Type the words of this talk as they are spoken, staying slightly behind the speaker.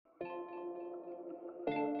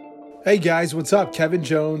Hey guys, what's up? Kevin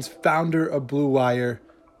Jones, founder of Blue Wire.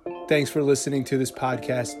 Thanks for listening to this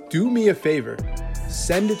podcast. Do me a favor,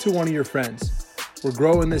 send it to one of your friends. We're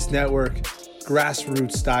growing this network,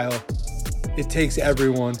 grassroots style. It takes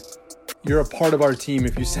everyone. You're a part of our team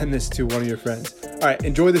if you send this to one of your friends. All right,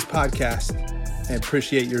 enjoy this podcast and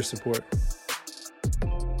appreciate your support.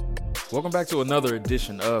 Welcome back to another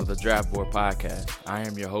edition of the Draft Board Podcast. I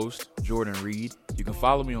am your host, Jordan Reed. You can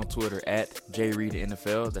follow me on Twitter at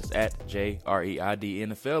JReedNFL. That's at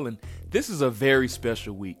JReidNFL. And this is a very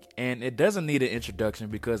special week, and it doesn't need an introduction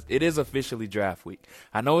because it is officially draft week.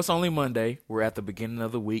 I know it's only Monday. We're at the beginning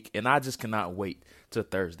of the week, and I just cannot wait till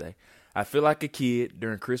Thursday. I feel like a kid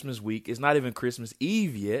during Christmas week. It's not even Christmas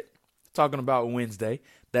Eve yet. Talking about Wednesday,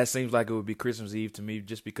 that seems like it would be Christmas Eve to me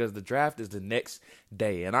just because the draft is the next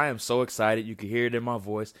day. And I am so excited. You can hear it in my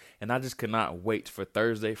voice. And I just cannot wait for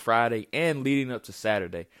Thursday, Friday, and leading up to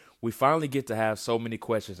Saturday. We finally get to have so many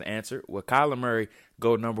questions answered. Will Kyler Murray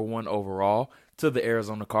go number 1 overall to the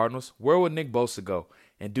Arizona Cardinals? Where will Nick Bosa go?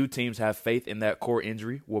 And do teams have faith in that core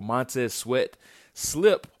injury? Will Montez Sweat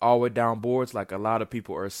slip all the way down boards like a lot of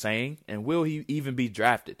people are saying? And will he even be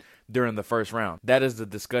drafted during the first round? That is the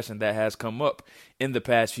discussion that has come up in the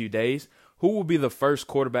past few days. Who will be the first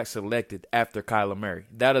quarterback selected after Kyler Murray?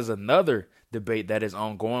 That is another debate that is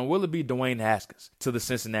ongoing. Will it be Dwayne Haskins to the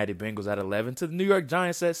Cincinnati Bengals at 11, to the New York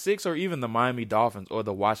Giants at 6, or even the Miami Dolphins or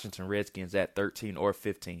the Washington Redskins at 13 or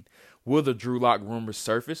 15? Will the Drew Lock rumors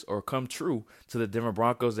surface or come true to the Denver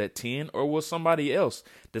Broncos at 10, or will somebody else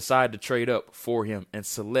decide to trade up for him and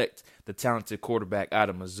select the talented quarterback out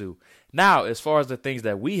of Mizzou? Now, as far as the things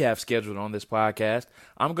that we have scheduled on this podcast,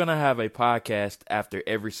 I'm going to have a podcast after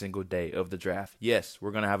every single day of the draft. Yes, we're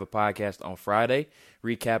going to have a podcast on Friday,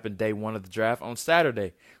 recapping day 1 of the draft, on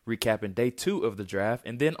Saturday, recapping day 2 of the draft,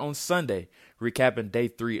 and then on Sunday, recapping day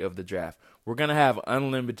 3 of the draft. We're going to have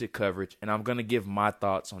unlimited coverage, and I'm going to give my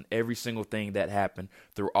thoughts on every single thing that happened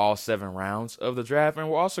through all 7 rounds of the draft. And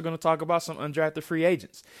we're also going to talk about some undrafted free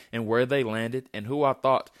agents and where they landed and who I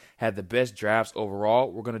thought had the best drafts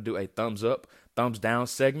overall. We're going to do a thumbs up, thumbs down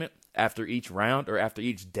segment after each round, or after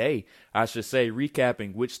each day, I should say,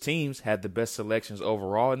 recapping which teams had the best selections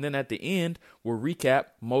overall. And then at the end, we'll recap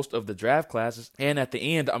most of the draft classes. And at the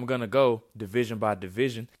end, I'm going to go division by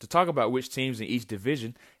division to talk about which teams in each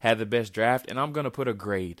division had the best draft. And I'm going to put a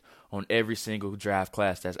grade on every single draft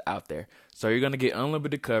class that's out there. So you're going to get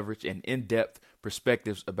unlimited coverage and in-depth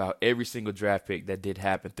perspectives about every single draft pick that did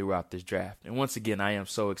happen throughout this draft. And once again, I am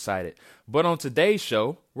so excited. But on today's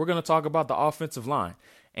show, we're going to talk about the offensive line.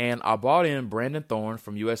 And I brought in Brandon Thorn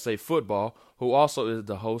from USA Football, who also is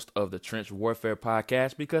the host of the Trench Warfare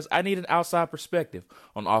podcast, because I need an outside perspective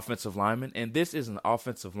on offensive linemen, and this is an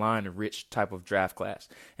offensive line-rich type of draft class.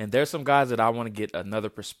 And there's some guys that I want to get another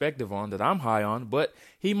perspective on that I'm high on, but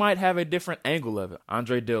he might have a different angle of it.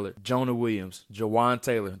 Andre Dillard, Jonah Williams, Jawan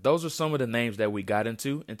Taylor, those are some of the names that we got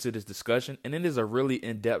into this discussion, and it is a really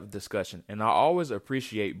in-depth discussion. And I always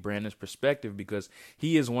appreciate Brandon's perspective because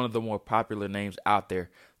he is one of the more popular names out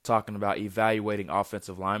there talking about evaluating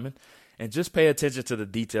offensive linemen. And just pay attention to the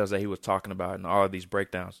details that he was talking about in all of these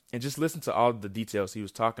breakdowns. And just listen to all of the details he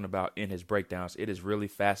was talking about in his breakdowns. It is really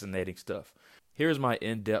fascinating stuff. Here's my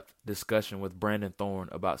in-depth discussion with Brandon Thorn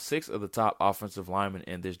about 6 of the top offensive linemen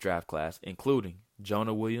in this draft class, including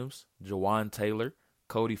Jonah Williams, Jawan Taylor,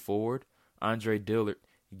 Cody Ford, Andre Dillard,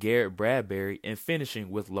 Garrett Bradbury, and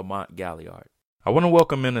finishing with Lamont Galliard. I want to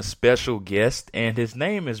welcome in a special guest, and his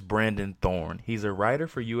name is Brandon Thorn. He's a writer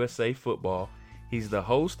for USA Football. He's the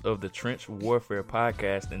host of the Trench Warfare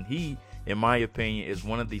podcast, and he, in my opinion, is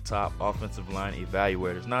one of the top offensive line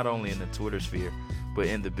evaluators, not only in the Twitter sphere, but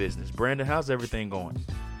in the business. Brandon, how's everything going?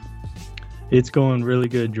 It's going really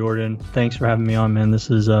good, Jordan. Thanks for having me on, man. This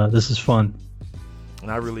is fun.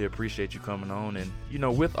 And I really appreciate you coming on. And, you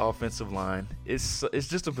know, with offensive line, it's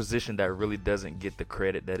just a position that really doesn't get the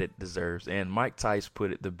credit that it deserves. And Mike Tice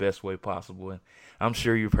put it the best way possible. And I'm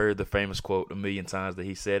sure you've heard the famous quote a million times that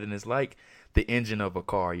he said, and it's like the engine of a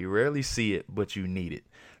car. You rarely see it, but you need it.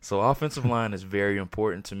 So offensive line is very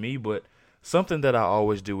important to me, but something that I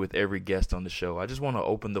always do with every guest on the show, I just want to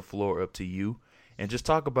open the floor up to you and just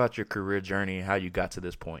talk about your career journey and how you got to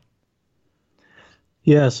this point.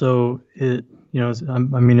 Yeah, so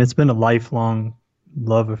it's been a lifelong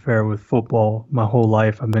love affair with football my whole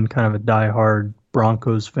life. I've been kind of a diehard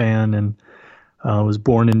Broncos fan, and was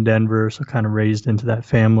born in Denver, so kind of raised into that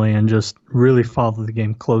family and just really followed the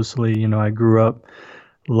game closely. You know, I grew up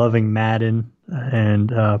loving Madden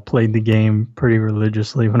and played the game pretty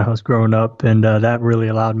religiously when I was growing up, and that really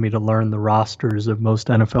allowed me to learn the rosters of most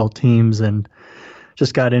NFL teams and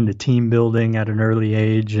just got into team building at an early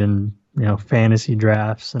age and fantasy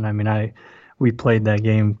drafts. And I mean, we played that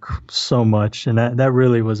game so much, and that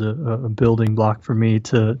really was a building block for me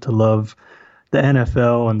to love the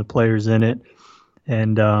NFL and the players in it,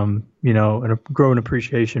 and and a growing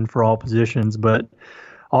appreciation for all positions. But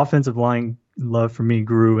offensive line love for me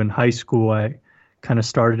grew in high school. I kind of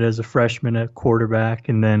started as a freshman at quarterback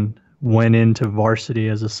and then went into varsity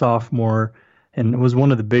as a sophomore, and was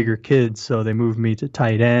one of the bigger kids, so they moved me to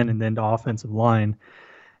tight end and then to offensive line.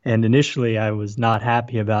 And initially I was not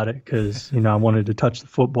happy about it because, I wanted to touch the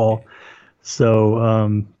football.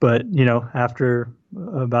 So, but, after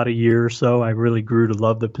about a year or so, I really grew to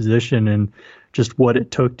love the position and just what it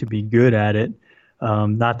took to be good at it.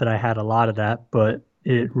 Not that I had a lot of that, but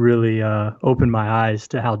it really opened my eyes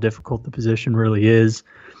to how difficult the position really is.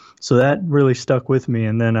 So that really stuck with me.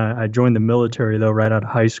 And then I joined the military, though, right out of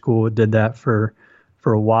high school. Did that for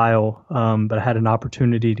a while, but I had an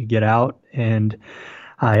opportunity to get out, and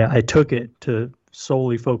I took it to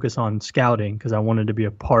solely focus on scouting because I wanted to be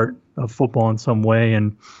a part of football in some way.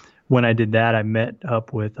 And when I did that, I met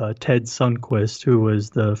up with Ted Sundquist, who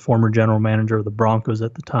was the former general manager of the Broncos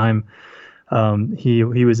at the time. He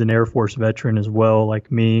was an Air Force veteran as well,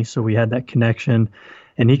 like me, so we had that connection.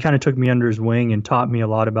 And he kind of took me under his wing and taught me a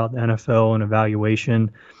lot about the NFL and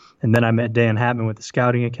evaluation. And then I met Dan Hatman with the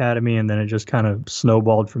Scouting Academy, and then it just kind of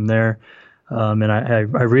snowballed from there. And I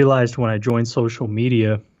realized when I joined social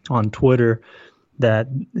media on Twitter that,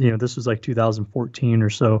 this was like 2014 or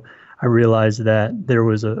so, I realized that there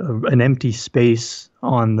was an empty space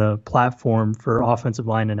on the platform for offensive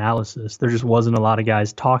line analysis. There just wasn't a lot of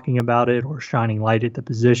guys talking about it or shining light at the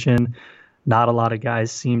position. Not a lot of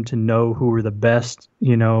guys seemed to know who were the best,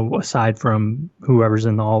 aside from whoever's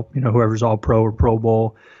whoever's all pro or Pro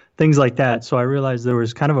Bowl, things like that. So I realized there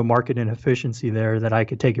was kind of a market inefficiency there that I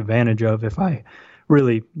could take advantage of if I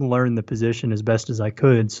really learned the position as best as I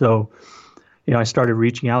could. So, I started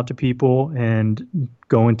reaching out to people and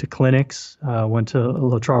going to clinics. Went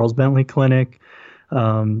to a Charles Bentley clinic.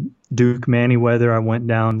 Duke Manyweather, I went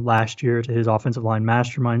down last year to his offensive line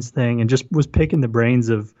masterminds thing and just was picking the brains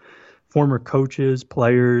of former coaches,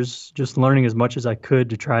 players, just learning as much as I could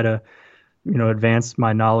to try to, advance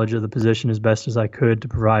my knowledge of the position as best as I could to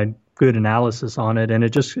provide good analysis on it. And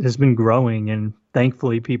it just has been growing. And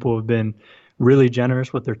thankfully, people have been really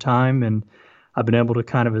generous with their time. And I've been able to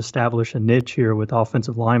kind of establish a niche here with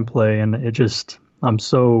offensive line play. And I'm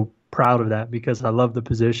so proud of that because I love the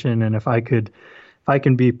position. And if I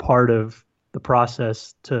can be part of the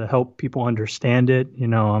process to help people understand it,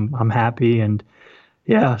 I'm happy. And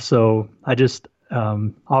yeah, so I just,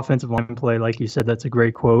 offensive line play, like you said, that's a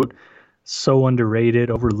great quote. So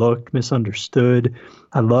underrated, overlooked, misunderstood.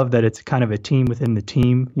 I love that it's kind of a team within the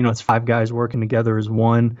team. It's 5 guys working together as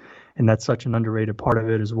one, and that's such an underrated part of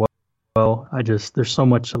it as well. There's so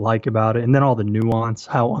much to like about it. And then all the nuance,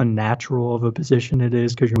 how unnatural of a position it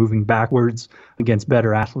is because you're moving backwards against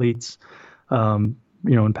better athletes, in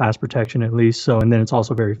pass protection at least. So, and then it's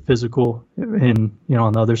also very physical on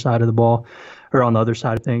the other side of the ball or on the other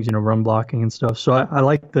side of things, run blocking and stuff. So I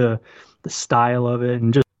like the style of it,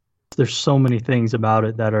 and just there's so many things about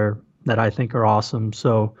it that I think are awesome.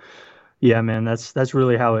 So yeah, man, that's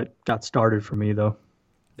really how it got started for me though.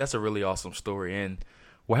 That's a really awesome story. And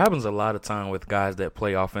what happens a lot of time with guys that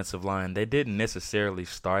play offensive line, they didn't necessarily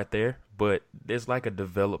start there, but there's like a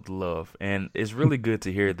developed love. And it's really good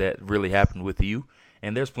to hear that really happened with you.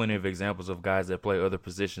 And there's plenty of examples of guys that play other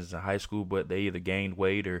positions in high school, but they either gained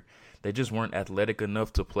weight or they just weren't athletic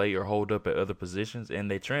enough to play or hold up at other positions, and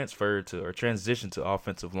they transferred to or transitioned to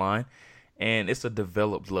offensive line. And it's a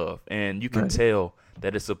developed love. And you can tell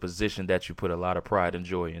that it's a position that you put a lot of pride and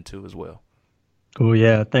joy into as well. Oh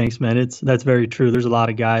yeah, thanks, man. That's very true. There's a lot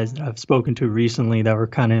of guys that I've spoken to recently that were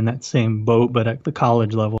kind of in that same boat, but at the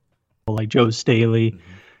college level, like Joe Staley,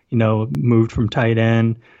 moved from tight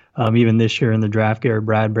end. Even this year in the draft, Garrett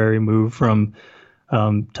Bradbury moved from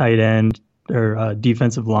tight end or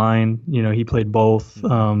defensive line. He played both.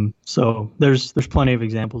 So there's plenty of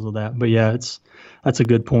examples of that. But yeah, that's a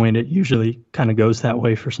good point. It usually kind of goes that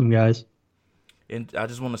way for some guys. And I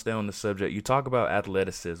just want to stay on the subject. You talk about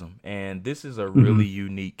athleticism, and this is a really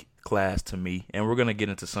unique class to me. And we're going to get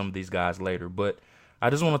into some of these guys later, but I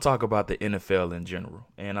just want to talk about the NFL in general.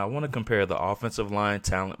 And I want to compare the offensive line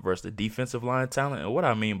talent versus the defensive line talent. And what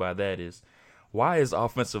I mean by that is, why is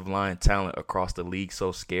offensive line talent across the league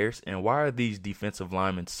so scarce? And why are these defensive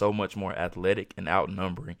linemen so much more athletic and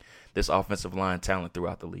outnumbering this offensive line talent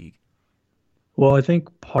throughout the league? Well, I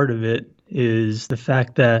think part of it is the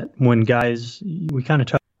fact that when guys, we kind of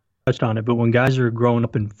touched on it, but when guys are growing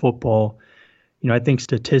up in football, I think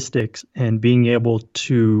statistics and being able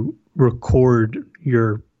to record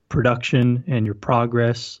your production and your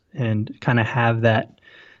progress and kind of have that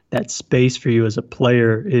space for you as a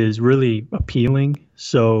player is really appealing.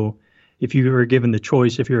 So if you were given the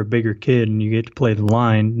choice, if you're a bigger kid and you get to play the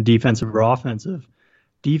line, defensive or offensive,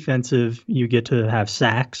 defensive, you get to have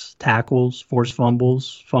sacks, tackles, forced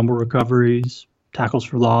fumbles, fumble recoveries, tackles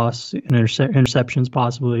for loss, interceptions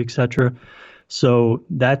possibly, etc. So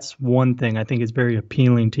that's one thing I think is very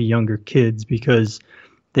appealing to younger kids because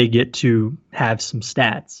they get to have some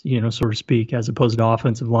stats, so to speak, as opposed to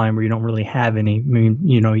offensive line where you don't really have any. I mean,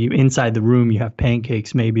 you inside the room, you have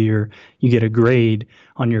pancakes maybe, or you get a grade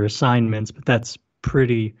on your assignments, but that's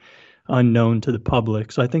pretty unknown to the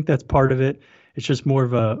public. So I think that's part of it. It's just more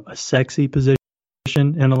of a sexy position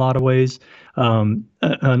in a lot of ways.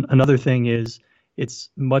 Another thing is it's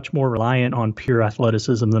much more reliant on pure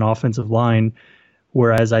athleticism than offensive line,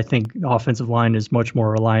 whereas I think offensive line is much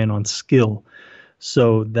more reliant on skill.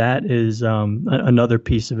 So that is another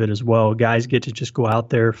piece of it as well. Guys get to just go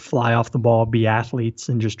out there, fly off the ball, be athletes,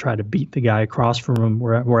 and just try to beat the guy across from them,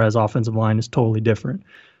 whereas offensive line is totally different.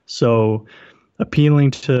 So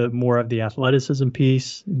appealing to more of the athleticism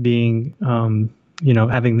piece, being,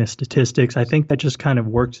 having the statistics, I think that just kind of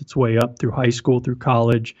works its way up through high school, through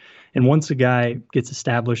college. And once a guy gets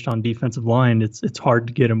established on defensive line, it's hard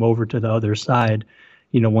to get him over to the other side,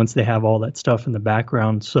 once they have all that stuff in the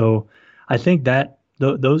background. So I think that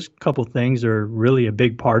those couple things are really a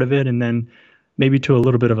big part of it. And then maybe to a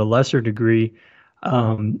little bit of a lesser degree,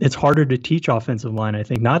 it's harder to teach offensive line, I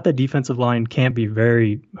think. Not that defensive line can't be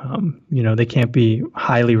very, they can't be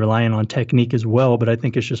highly reliant on technique as well, but I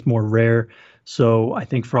think it's just more rare. So I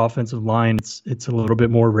think for offensive line, it's a little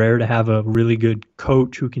bit more rare to have a really good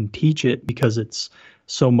coach who can teach it because it's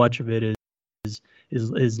so much of it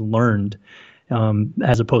is learned.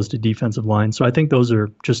 As opposed to defensive line. So I think those are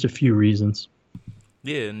just a few reasons.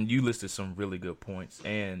 Yeah, and you listed some really good points.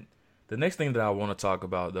 And the next thing that I want to talk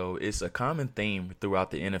about, though, is a common theme throughout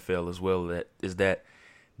the NFL as well, that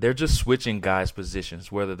they're just switching guys' positions,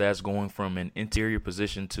 whether that's going from an interior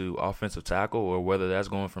position to offensive tackle or whether that's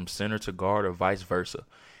going from center to guard or vice versa.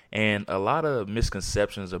 And a lot of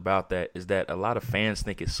misconceptions about that is that a lot of fans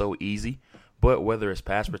think it's so easy. But whether it's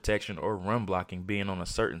pass protection or run blocking being on a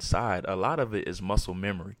certain side, a lot of it is muscle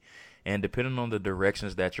memory. And depending on the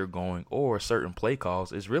directions that you're going or certain play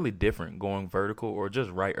calls, it's really different going vertical or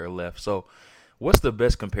just right or left. So what's the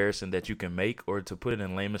best comparison that you can make, or to put it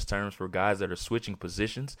in layman's terms, for guys that are switching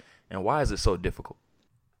positions, and why is it so difficult?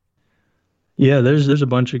 Yeah, there's a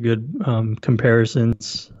bunch of good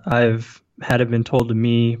comparisons. I've had it been told to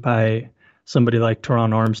me by somebody like Teron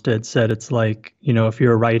Armstead said it's like, if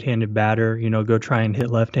you're a right-handed batter, go try and hit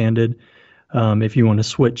left-handed. If you want to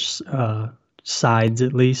switch sides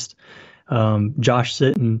at least. Josh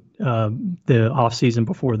Sitton, the offseason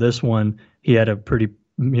before this one, he had a pretty,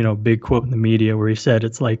 big quote in the media where he said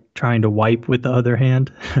it's like trying to wipe with the other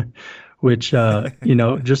hand, which,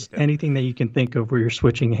 just anything that you can think of where you're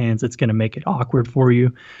switching hands, it's going to make it awkward for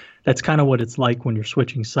you. That's kind of what it's like when you're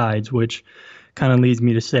switching sides, which kind of leads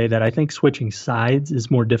me to say that I think switching sides is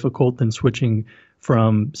more difficult than switching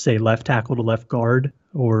from, say, left tackle to left guard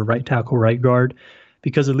or right tackle, right guard,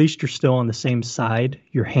 because at least you're still on the same side.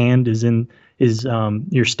 Your hand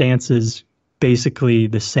your stance is basically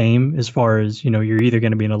the same as far as, you're either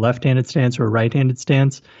going to be in a left-handed stance or a right-handed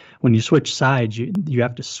stance. When you switch sides, you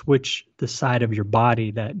have to switch the side of your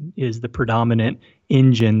body that is the predominant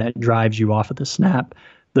engine that drives you off of the snap.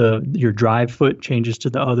 Your drive foot changes to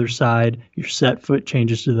the other side, your set foot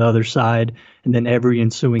changes to the other side, and then every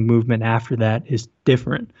ensuing movement after that is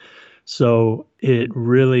different. So it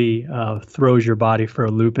really throws your body for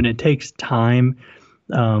a loop, and it takes time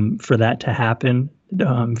for that to happen,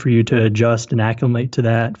 for you to adjust and acclimate to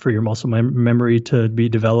that, for your muscle memory to be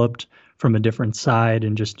developed from a different side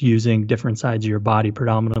and just using different sides of your body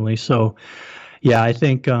predominantly. So yeah, I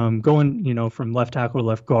think going, from left tackle to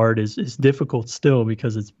left guard is difficult still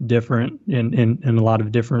because it's different in a lot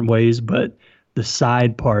of different ways. But the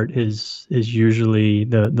side part is usually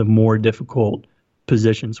the more difficult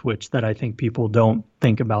position switch that I think people don't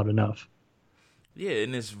think about enough. Yeah,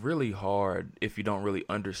 and it's really hard if you don't really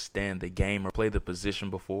understand the game or play the position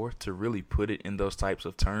before to really put it in those types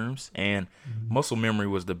of terms. And muscle memory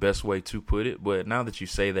was the best way to put it. But now that you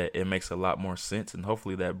say that, it makes a lot more sense, and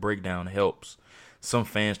hopefully that breakdown helps. Some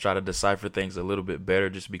fans try to decipher things a little bit better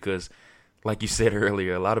just because, like you said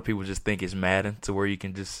earlier, a lot of people just think it's Madden to where you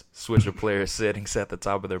can just switch a player's settings at the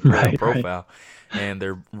top of their player profile and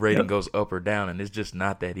their rating goes up or down, and it's just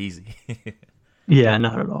not that easy. Yeah,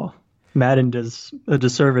 not at all. Madden does a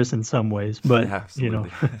disservice in some ways, but,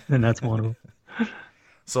 Absolutely. And that's one of them.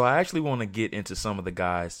 So I actually want to get into some of the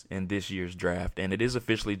guys in this year's draft, and it is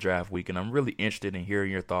officially draft week, and I'm really interested in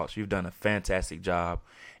hearing your thoughts. You've done a fantastic job,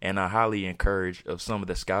 and I highly encourage of some of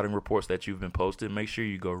the scouting reports that you've been posting. Make sure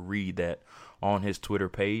you go read that on his Twitter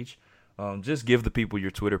page. Just give the people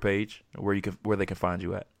your Twitter page where they can find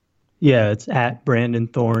you at. Yeah, it's at Brandon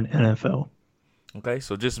Thorn NFL. Okay,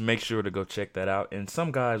 so just make sure to go check that out. And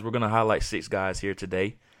some guys, we're going to highlight 6 guys here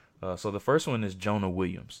today. So the first one is Jonah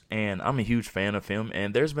Williams, and I'm a huge fan of him,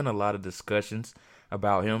 and there's been a lot of discussions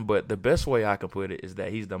about him, but the best way I can put it is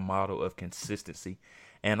that he's the model of consistency,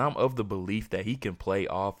 and I'm of the belief that he can play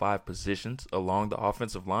all 5 positions along the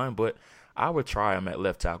offensive line, but I would try him at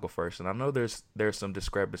left tackle first, and I know there's some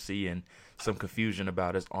discrepancy and some confusion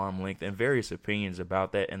about his arm length and various opinions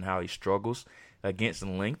about that and how he struggles against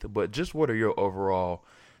length, but just what is your overall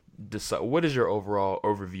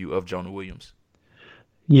overview of Jonah Williams?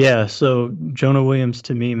 Yeah, so Jonah Williams,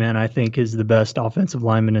 to me, man, I think is the best offensive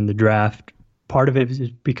lineman in the draft. Part of it is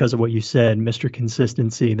because of what you said, Mr.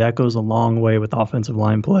 Consistency. That goes a long way with offensive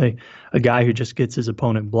line play. A guy who just gets his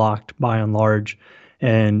opponent blocked by and large.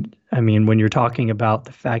 And, I mean, when you're talking about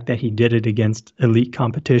the fact that he did it against elite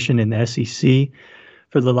competition in the SEC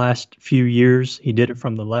for the last few years, he did it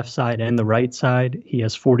from the left side and the right side. He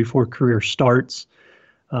has 44 career starts.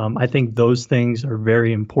 I think those things are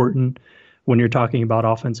very important when you're talking about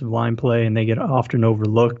offensive line play, and they get often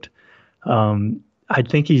overlooked. I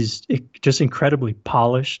think he's just incredibly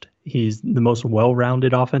polished. He's the most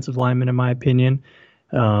well-rounded offensive lineman, in my opinion,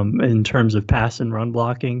 in terms of pass and run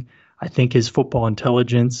blocking. I think his football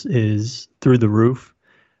intelligence is through the roof.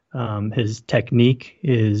 His technique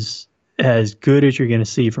is as good as you're going to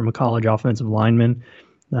see from a college offensive lineman.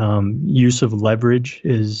 Use of leverage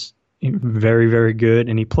is very, very good,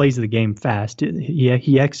 and he plays the game fast.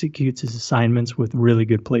 He executes his assignments with really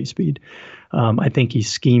good play speed. I think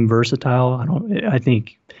he's scheme versatile. I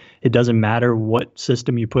think it doesn't matter what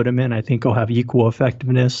system you put him in. I think he'll have equal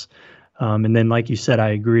effectiveness. And then, like you said, I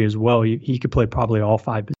agree as well. He could play probably all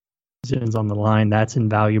 5 positions on the line. That's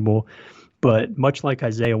invaluable. But much like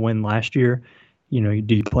Isaiah Wynn last year, do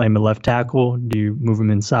you play him at left tackle? Do you move him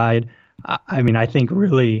inside? I mean, I think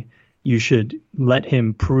really you should let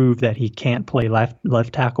him prove that he can't play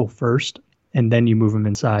left tackle first, and then you move him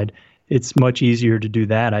inside. It's much easier to do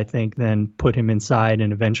that, I think, than put him inside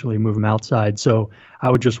and eventually move him outside. So I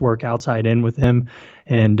would just work outside in with him.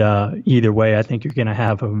 And either way, I think you're going to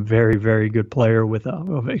have a very, very good player with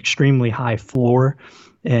an extremely high floor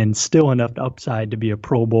and still enough upside to be a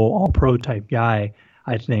Pro Bowl, all-pro type guy,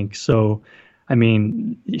 I think. So, I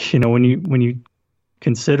mean, when you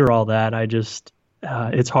consider all that,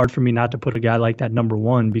 it's hard for me not to put a guy like that number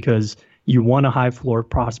 1, because you want a high floor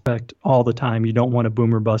prospect all the time. You don't want a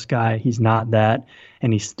boomer bust guy. He's not that.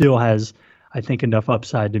 And he still has, I think, enough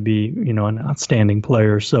upside to be, an outstanding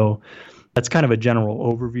player. So that's kind of a general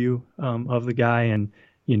overview of the guy. And,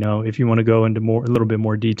 if you want to go into a little bit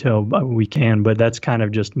more detail, we can, but that's kind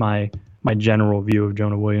of just my general view of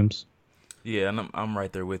Jonah Williams. Yeah, and I'm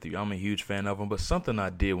right there with you. I'm a huge fan of him, but something I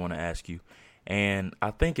did want to ask you, and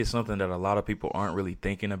I think it's something that a lot of people aren't really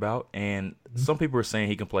thinking about. And some people are saying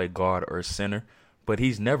he can play guard or center, but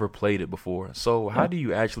he's never played it before. So how do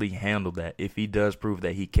you actually handle that if he does prove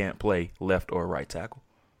that he can't play left or right tackle?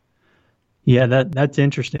 Yeah, that's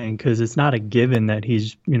interesting, because it's not a given that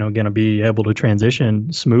he's going to be able to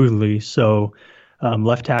transition smoothly. So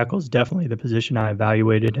left tackle is definitely the position I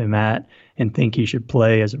evaluated him at and think he should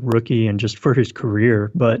play as a rookie and just for his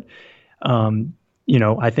career. But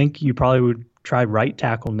I think you probably would try right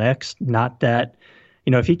tackle next. Not that,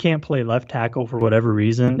 if he can't play left tackle for whatever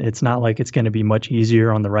reason, it's not like it's going to be much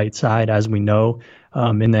easier on the right side, as we know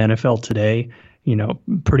in the NFL today.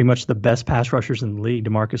 Pretty much the best pass rushers in the league,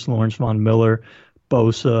 DeMarcus Lawrence, Von Miller,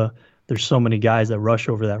 Bosa. There's so many guys that rush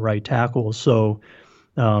over that right tackle. So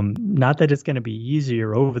not that it's going to be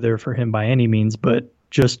easier over there for him by any means, but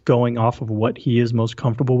just going off of what he is most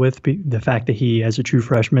comfortable with, the fact that he, as a true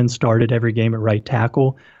freshman, started every game at right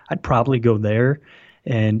tackle, I'd probably go there.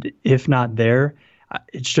 And if not there,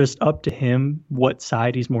 it's just up to him what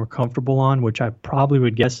side he's more comfortable on, which I probably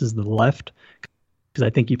would guess is the left, because I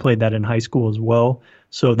think he played that in high school as well.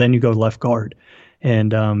 So then you go left guard.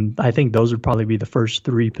 And I think those would probably be the first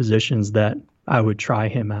 3 positions that I would try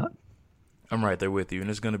him at. I'm right there with you, and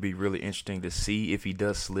it's going to be really interesting to see if he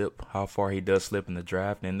does slip, how far he does slip in the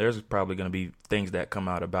draft. And there's probably going to be things that come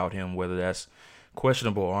out about him, whether that's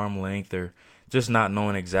questionable arm length or just not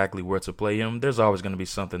knowing exactly where to play him. There's always going to be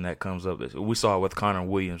something that comes up. We saw it with Connor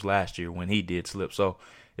Williams last year when he did slip. So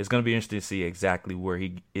it's going to be interesting to see exactly where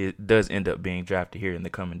it does end up being drafted here in the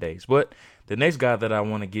coming days. But the next guy that I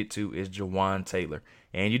want to get to is Jawaan Taylor.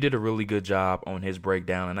 And you did a really good job on his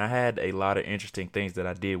breakdown. And I had a lot of interesting things that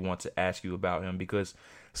I did want to ask you about him, because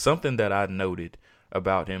something that I noted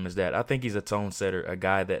about him is that I think he's a tone setter, a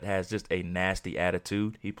guy that has just a nasty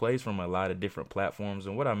attitude. He plays from a lot of different platforms.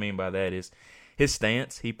 And what I mean by that is his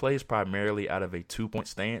stance. He plays primarily out of a 2-point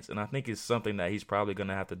stance. And I think it's something that he's probably going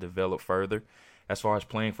to have to develop further as far as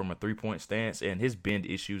playing from a 3-point stance. And his bend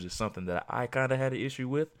issues is something that I kind of had an issue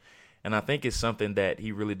with. And I think it's something that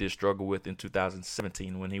he really did struggle with in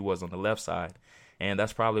 2017 when he was on the left side. And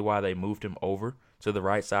that's probably why they moved him over to the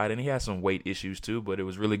right side. And he had some weight issues too, but it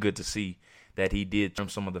was really good to see that he did trim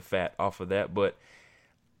some of the fat off of that. But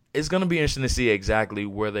it's going to be interesting to see exactly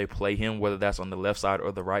where they play him, whether that's on the left side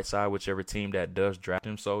or the right side, whichever team that does draft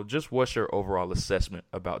him. So just what's your overall assessment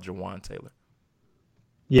about Jawaan Taylor?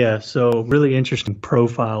 Yeah, so really interesting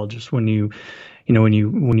profile just when you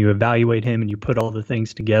evaluate him and you put all the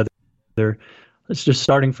things together. It's just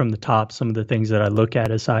starting from the top. Some of the things that I look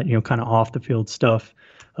at aside, kind of off the field stuff.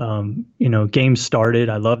 Games started.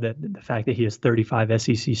 I love that the fact that he has 35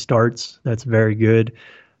 SEC starts. That's very good.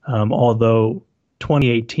 Although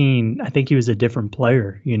 2018, I think he was a different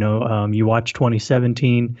player. You watch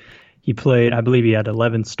 2017. He played, I believe he had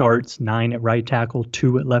 11 starts, 9 at right tackle,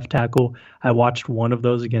 2 at left tackle. I watched one of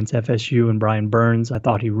those against FSU and Brian Burns. I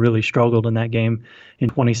thought he really struggled in that game in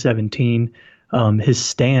 2017. His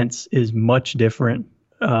stance is much different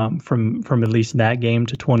from at least that game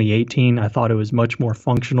to 2018. I thought it was much more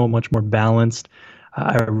functional, much more balanced.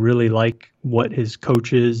 I really like what his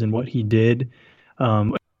coaches and what he did,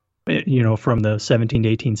 from the 17 to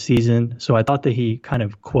 18 season. So I thought that he kind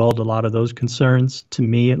of quelled a lot of those concerns, to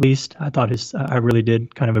me at least. I really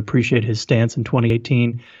did kind of appreciate his stance in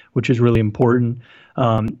 2018, which is really important.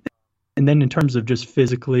 And then in terms of just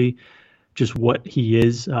physically, just what he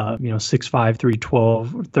is, 6'5",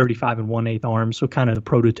 312, 35 1/8 arms, so kind of the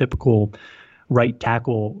prototypical right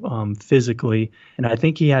tackle physically. And I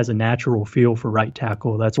think he has a natural feel for right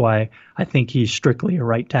tackle. That's why I think he's strictly a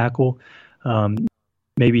right tackle,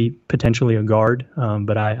 maybe potentially a guard,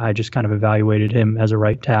 but I just kind of evaluated him as a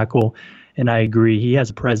right tackle. And I agree, he has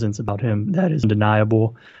a presence about him that is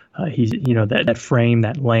undeniable. He's, that frame,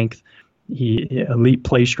 that length. He elite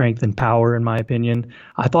play strength and power, in my opinion.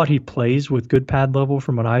 I thought he plays with good pad level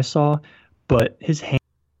from what I saw, but his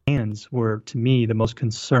hands were, to me, the most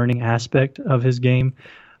concerning aspect of his game.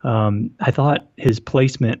 I thought his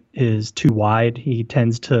placement is too wide. He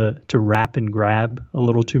tends to wrap and grab a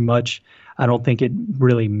little too much. I don't think it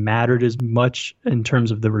really mattered as much in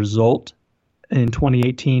terms of the result in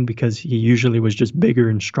 2018 because he usually was just bigger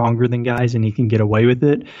and stronger than guys and he can get away with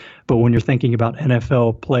it. But when you're thinking about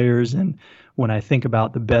NFL players and when I think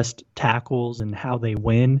about the best tackles and how they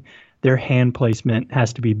win, their hand placement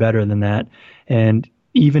has to be better than that. And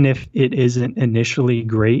even if it isn't initially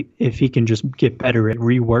great, if he can just get better at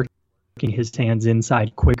reworking his hands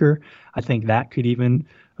inside quicker, I think that could even,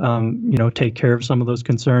 take care of some of those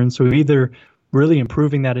concerns. So either really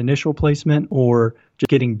improving that initial placement or just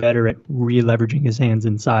getting better at re-leveraging his hands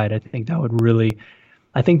inside. I think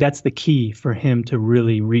that's the key for him to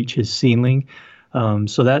really reach his ceiling.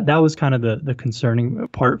 So that was kind of the concerning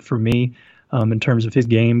part for me in terms of his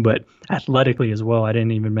game, but athletically as well. I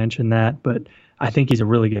didn't even mention that, but I think he's a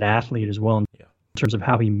really good athlete as well in terms of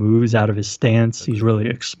how he moves out of his stance. He's really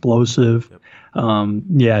explosive.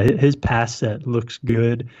 His pass set looks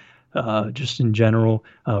good. Just in general,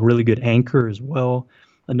 really good anchor as well.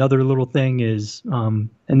 Another little thing is, and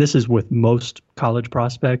this is with most college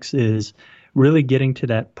prospects, is really getting to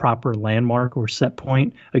that proper landmark or set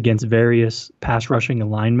point against various pass rushing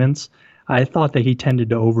alignments. I thought that he tended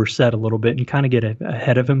to overset a little bit and kind of get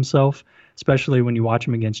ahead of himself, especially when you watch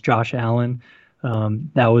him against Josh Allen.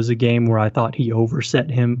 That was a game where I thought he overset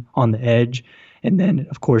him on the edge. And then,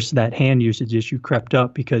 of course, that hand usage issue crept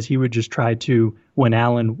up because he would just try to, when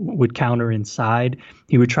Allen would counter inside,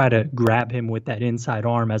 he would try to grab him with that inside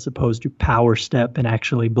arm as opposed to power step and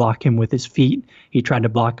actually block him with his feet. He tried to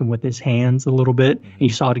block him with his hands a little bit. And you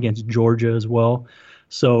saw it against Georgia as well.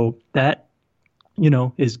 So that,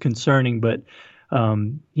 is concerning. But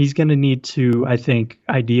he's going to need to, I think,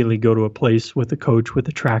 ideally go to a place with a coach with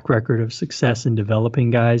a track record of success in developing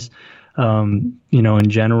guys. In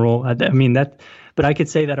general, but I could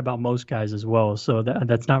say that about most guys as well. So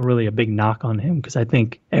that's not really a big knock on him because I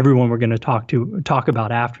think everyone we're going to talk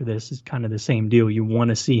about after this is kind of the same deal. You want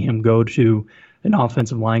to see him go to an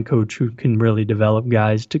offensive line coach who can really develop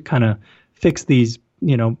guys to kind of fix these,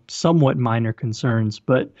 somewhat minor concerns.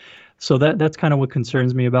 But so that's kind of what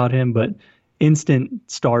concerns me about him. But instant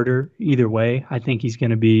starter either way. I think he's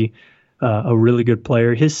going to be a really good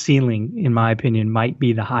player. His ceiling, in my opinion, might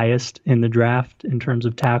be the highest in the draft in terms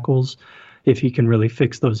of tackles if he can really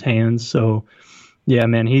fix those hands. So, yeah,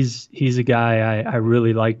 man, he's a guy I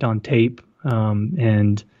really liked on tape,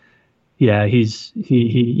 and yeah,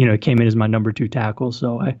 he came in as my number 2 tackle,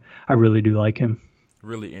 so I really do like him.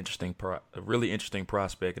 Really interesting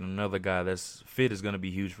prospect, and another guy that's fit is going to be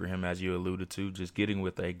huge for him, as you alluded to. Just getting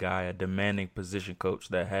with a guy, a demanding position coach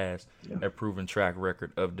that has a proven track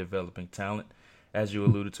record of developing talent, as you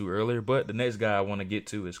alluded to earlier. But the next guy I want to get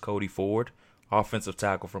to is Cody Ford, offensive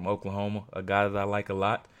tackle from Oklahoma, a guy that I like a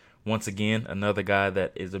lot. Once again, another guy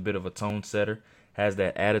that is a bit of a tone setter, has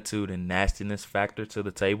that attitude and nastiness factor to the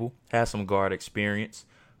table, has some guard experience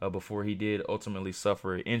before he did ultimately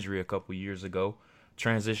suffer an injury a couple years ago.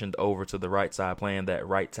 Transitioned over to the right side, playing that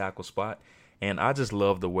right tackle spot. And I just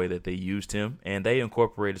love the way that they used him. And they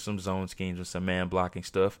incorporated some zone schemes and some man blocking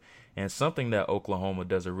stuff. And something that Oklahoma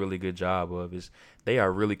does a really good job of is they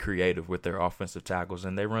are really creative with their offensive tackles.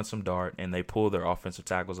 And they run some dart and they pull their offensive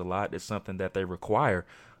tackles a lot. It's something that they require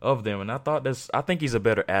of them. And I think he's a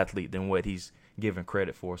better athlete than what he's given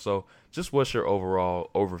credit for. So just what's your overall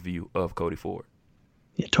overview of Cody Ford?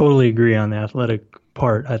 Yeah, totally agree on the athletic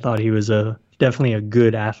part. I thought he was definitely a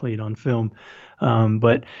good athlete on film.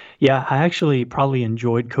 But yeah, I actually probably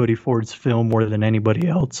enjoyed Cody Ford's film more than anybody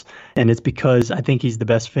else. And it's because I think he's the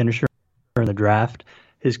best finisher in the draft.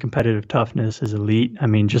 His competitive toughness is elite. I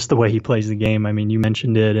mean, just the way he plays the game. I mean, you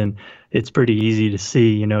mentioned it, and it's pretty easy to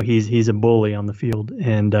see. He's a bully on the field,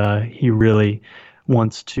 and he really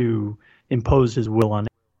wants to impose his will on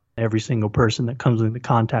every single person that comes into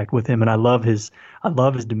contact with him. And I love his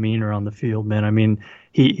demeanor on the field, man. I mean,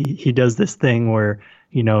 he does this thing where,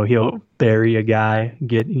 he'll bury a guy,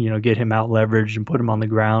 get him out leveraged and put him on the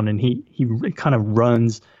ground. And he kind of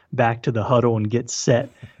runs back to the huddle and gets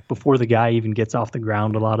set before the guy even gets off the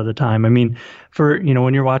ground a lot of the time. I mean,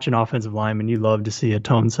 when you're watching offensive linemen, you love to see a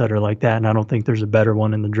tone setter like that. And I don't think there's a better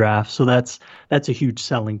one in the draft. So that's a huge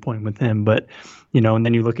selling point with him. But, and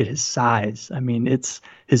then you look at his size. I mean, it's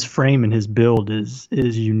his frame and his build is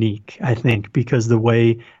unique, I think, because the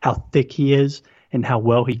way how thick he is and how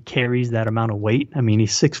well he carries that amount of weight. I mean,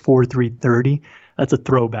 he's 6'4", 330. That's a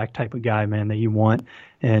throwback type of guy, man, that you want.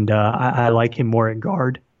 And I like him more at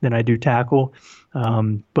guard than I do tackle.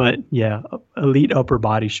 But yeah, elite upper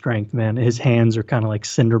body strength, man. His hands are kind of like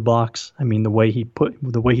cinder blocks. I mean, the way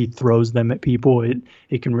he throws them at people,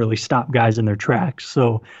 it can really stop guys in their tracks.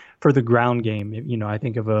 So for the ground game, I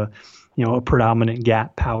think of a predominant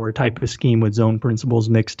gap power type of scheme with zone principles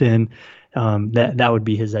mixed in. That would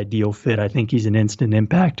be his ideal fit. I think he's an instant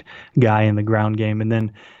impact guy in the ground game. And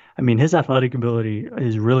then, I mean, his athletic ability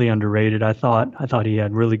is really underrated. I thought he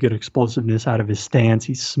had really good explosiveness out of his stance.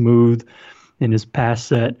 He's smooth in his pass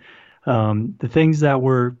set. The things that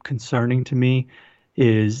were concerning to me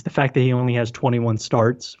is the fact that he only has 21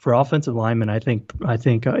 starts. For offensive linemen, I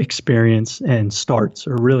think experience and starts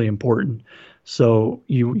are really important. So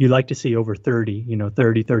you like to see over 30,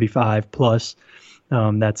 30, 35 plus.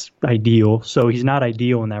 That's ideal. So he's not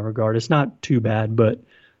ideal in that regard. It's not too bad, but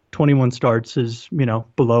 21 starts is,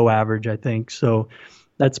 below average, I think. So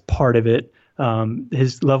that's part of it.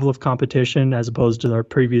 His level of competition, as opposed to our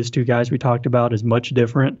previous 2 guys we talked about, is much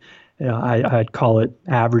different. I'd call it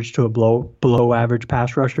average to a below average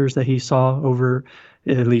pass rushers that he saw over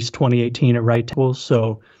at least 2018 at right tackle.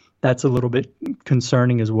 So that's a little bit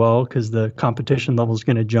concerning as well, because the competition level is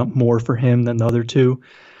going to jump more for him than the other 2,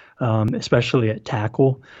 especially at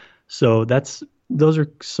tackle. So those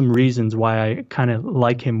are some reasons why I kind of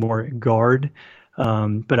like him more at guard.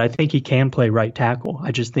 But I think he can play right tackle.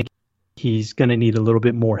 I just think he's going to need a little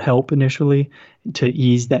bit more help initially to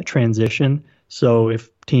ease that transition. So if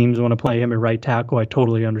teams want to play him at right tackle, I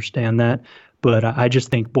totally understand that. But I just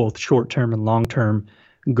think both short-term and long-term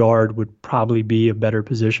guard would probably be a better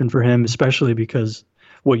position for him, especially because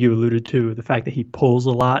what you alluded to, the fact that he pulls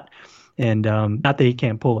a lot. And not that he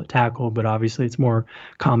can't pull at tackle, but obviously it's more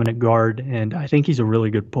common at guard. And I think he's a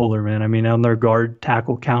really good puller, man. I mean, on their guard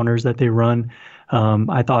tackle counters that they run,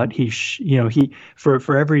 I thought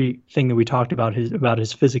for everything that we talked about his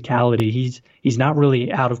physicality, he's not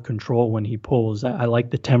really out of control when he pulls. I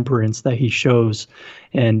like the temperance that he shows,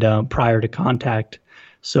 and prior to contact.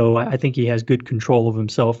 So I think he has good control of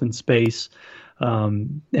himself in space.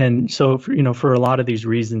 And so, for a lot of these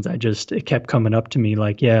reasons, it kept coming up to me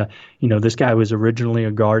like, this guy was originally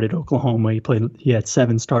a guard at Oklahoma. He had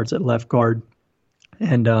 7 starts at left guard.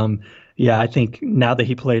 And, I think now that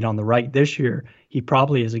he played on the right this year, he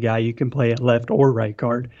probably is a guy you can play at left or right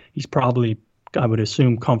guard. He's probably, I would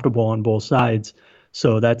assume, comfortable on both sides.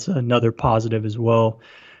 So that's another positive as well.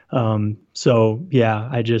 So yeah,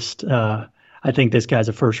 I think this guy's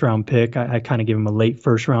a first round pick. I kind of give him a late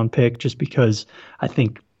first round pick just because I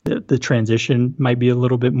think the transition might be a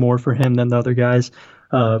little bit more for him than the other guys.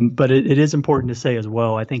 But it is important to say as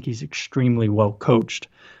well, I think he's extremely well coached.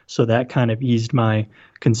 So that kind of eased my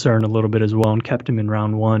concern a little bit as well and kept him in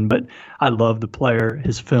round one. But I love the player.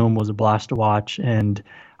 His film was a blast to watch. And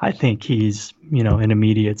I think he's, an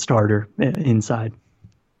immediate starter inside.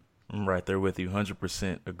 I'm right there with you.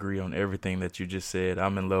 100% agree on everything that you just said.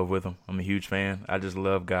 I'm in love with him. I'm a huge fan. I just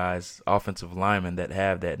love guys, offensive linemen that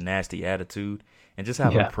have that nasty attitude and just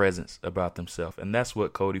have a presence about themselves. And that's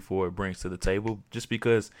what Cody Ford brings to the table, just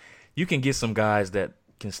because you can get some guys that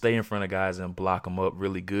can stay in front of guys and block them up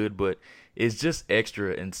really good, but it's just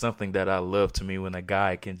extra and something that I love to me when a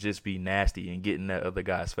guy can just be nasty and get in that other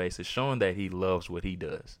guy's face. It's showing that he loves what he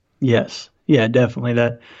does. Yes. Yeah,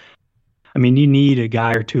 definitely. You need a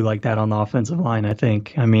guy or two like that on the offensive line, I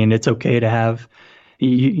think. It's okay to have,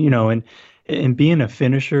 and being a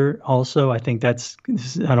finisher also, I think I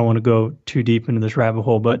don't want to go too deep into this rabbit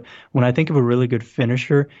hole, but when I think of a really good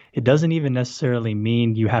finisher, it doesn't even necessarily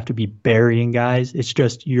mean you have to be burying guys. It's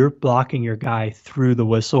just you're blocking your guy through the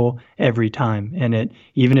whistle every time. And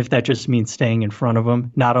even if that just means staying in front of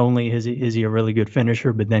him, not only is he a really good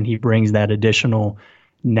finisher, but then he brings that additional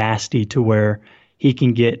nasty to where he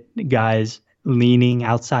can get guys leaning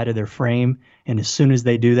outside of their frame, and as soon as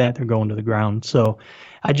they do that, they're going to the ground. So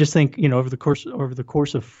I just think, over the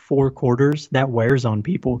course of 4 quarters, that wears on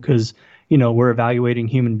people because, we're evaluating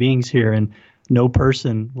human beings here, and no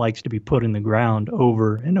person likes to be put in the ground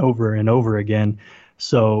over and over and over again.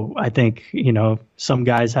 So I think, some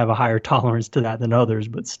guys have a higher tolerance to that than others,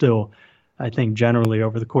 but still, I think generally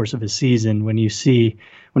over the course of a season, when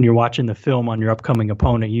you're watching the film on your upcoming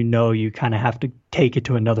opponent, you kind of have to take it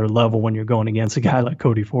to another level when you're going against a guy like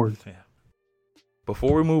Cody Ford. Yeah.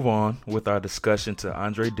 Before we move on with our discussion to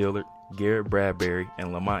Andre Dillard, Garrett Bradbury,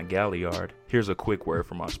 and Lamont Galliard, here's a quick word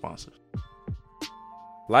from our sponsors.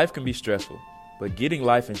 Life can be stressful, but getting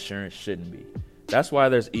life insurance shouldn't be. That's why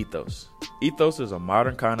there's Ethos. Ethos is a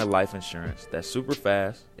modern kind of life insurance that's super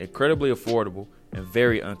fast, incredibly affordable, and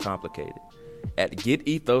very uncomplicated. At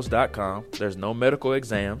getethos.com, there's no medical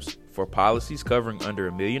exams for policies covering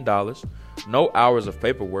under $1 million, no hours of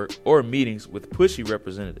paperwork or meetings with pushy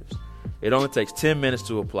representatives. It only takes 10 minutes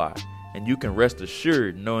to apply, and you can rest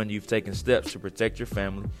assured knowing you've taken steps to protect your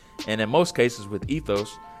family. And in most cases with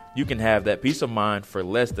Ethos, you can have that peace of mind for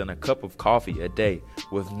less than a cup of coffee a day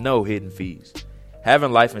with no hidden fees.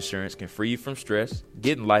 Having life insurance can free you from stress.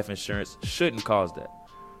 Getting life insurance shouldn't cause that.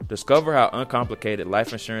 Discover how uncomplicated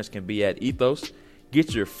life insurance can be at Ethos.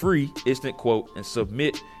 Get your free instant quote and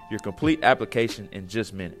submit your complete application in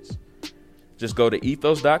just minutes. Just go to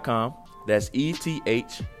ethos.com. That's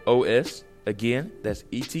ETHOS. Again, that's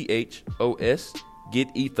ETHOS.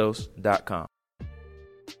 Getethos.com.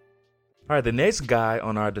 All right, the next guy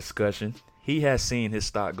on our discussion, he has seen his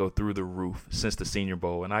stock go through the roof since the Senior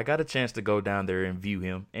Bowl, and I got a chance to go down there and view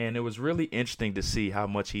him, and it was really interesting to see how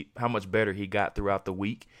much better he got throughout the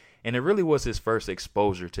week, and it really was his first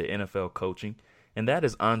exposure to NFL coaching, and that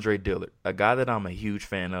is Andre Dillard, a guy that I'm a huge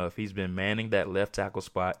fan of. He's been manning that left tackle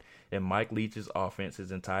spot in Mike Leach's offense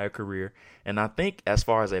his entire career, and I think as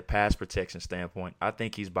far as a pass protection standpoint, I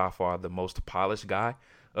think he's by far the most polished guy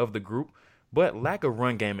of the group. But lack of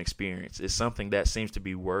run game experience is something that seems to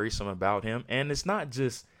be worrisome about him. And it's not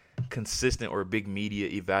just consistent or big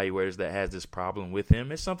media evaluators that has this problem with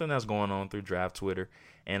him. It's something that's going on through draft Twitter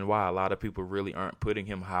and why a lot of people really aren't putting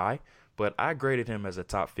him high. But I graded him as a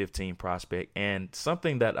top 15 prospect. And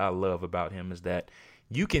something that I love about him is that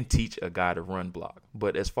you can teach a guy to run block.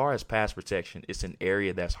 But as far as pass protection, it's an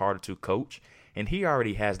area that's harder to coach. And he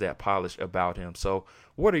already has that polish about him. So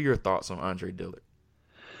what are your thoughts on Andre Dillard?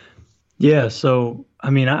 Yeah, so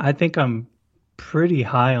I think I'm pretty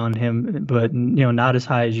high on him, but not as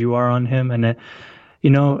high as you are on him. And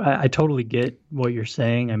I totally get what you're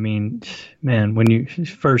saying. Man,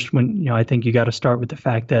 I think you got to start with the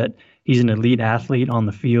fact that he's an elite athlete on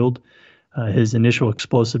the field. His initial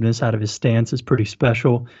explosiveness out of his stance is pretty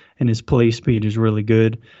special, and his play speed is really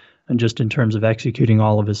good, and just in terms of executing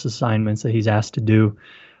all of his assignments that he's asked to do.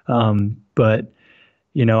 But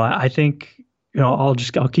I think. I'll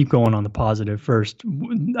keep going on the positive first.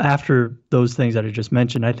 After those things that I just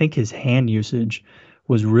mentioned, I think his hand usage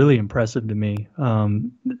was really impressive to me.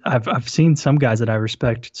 I've seen some guys that I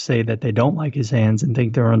respect say that they don't like his hands and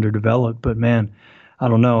think they're underdeveloped, but man, I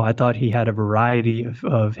don't know. I thought he had a variety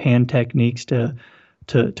of hand techniques to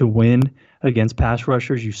win against pass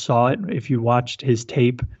rushers. You saw it if you watched his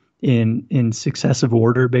tape. in successive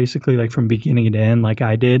order, basically, like from beginning to end, like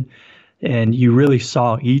I did. And you really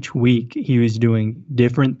saw each week he was doing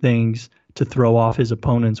different things to throw off his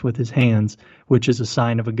opponents with his hands, which is a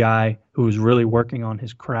sign of a guy who was really working on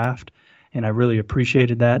his craft. And I really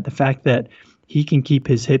appreciated that. The fact that he can keep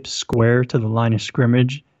his hips square to the line of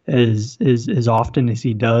scrimmage as often as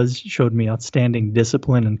he does showed me outstanding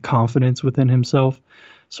discipline and confidence within himself.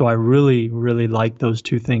 So I really, really like those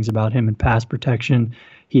two things about him in pass protection.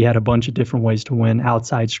 He had a bunch of different ways to win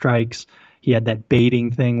outside strikes. He had that baiting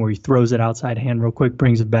thing where he throws it outside hand real quick,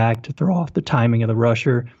 brings it back to throw off the timing of the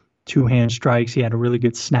rusher. Two-hand strikes. He had a really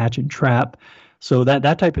good snatch and trap. So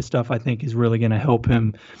that type of stuff I think is really going to help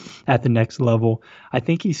him at the next level. I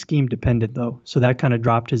think he's scheme dependent though. So that kind of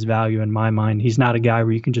dropped his value in my mind. He's not a guy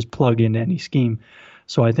where you can just plug into any scheme.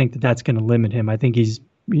 So I think that's going to limit him. I think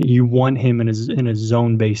you want him in a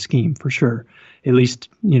zone-based scheme for sure, at least,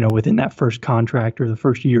 within that first contract or the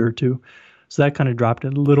first year or two. So that kind of dropped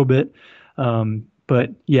it a little bit.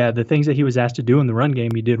 But yeah, the things that he was asked to do in the run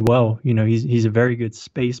game, he did well. He's a very good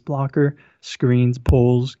space blocker, screens,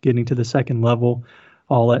 pulls, getting to the second level,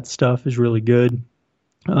 all that stuff is really good.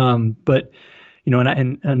 But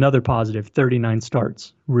and another positive, 39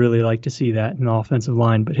 starts. Really like to see that in the offensive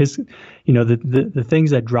line. But his, the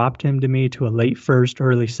things that dropped him to me to a late first,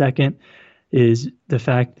 early second is the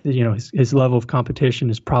fact that, his level of competition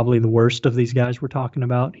is probably the worst of these guys we're talking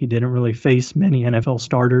about. He didn't really face many NFL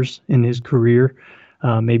starters in his career,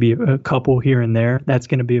 maybe a couple here and there. That's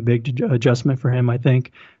going to be a big adjustment for him, I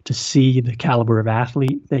think, to see the caliber of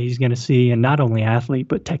athlete that he's going to see, and not only athlete,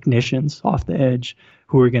 but technicians off the edge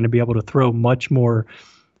who are going to be able to throw much more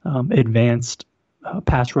advanced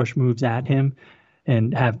pass rush moves at him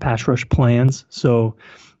and have pass rush plans. So,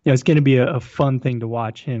 it's going to be a fun thing to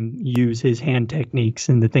watch him use his hand techniques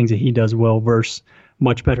and the things that he does well versus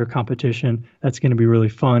much better competition. That's going to be really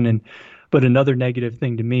fun. But another negative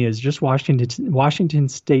thing to me is just Washington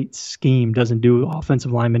State's scheme doesn't do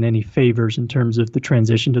offensive linemen any favors in terms of the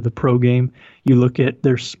transition to the pro game. You look at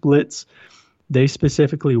their splits, they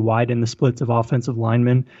specifically widen the splits of offensive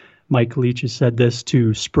linemen. Mike Leach has said this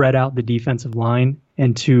to spread out the defensive line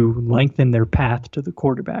and to lengthen their path to the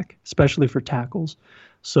quarterback, especially for tackles.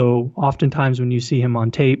 So oftentimes when you see him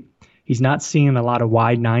on tape, he's not seeing a lot of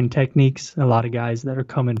wide nine techniques, a lot of guys that are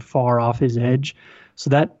coming far off his edge.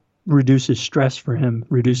 So that reduces stress for him,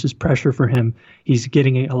 reduces pressure for him. He's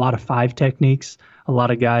getting a lot of five techniques, a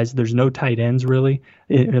lot of guys. There's no tight ends really,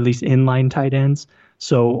 at least inline tight ends.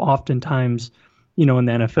 So oftentimes, in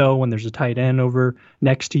the NFL, when there's a tight end over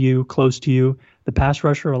next to you, close to you, the pass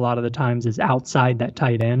rusher a lot of the times is outside that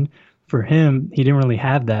tight end. For him, he didn't really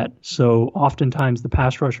have that. So oftentimes the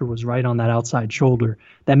pass rusher was right on that outside shoulder.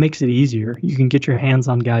 That makes it easier. You can get your hands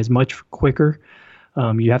on guys much quicker.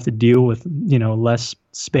 You have to deal with, less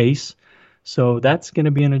space. So that's going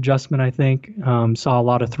to be an adjustment, I think. Saw a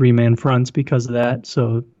lot of three-man fronts because of that.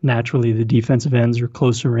 So naturally the defensive ends are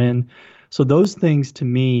closer in. So those things to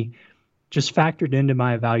me just factored into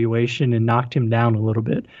my evaluation and knocked him down a little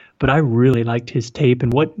bit. But I really liked his tape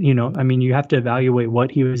and what, you have to evaluate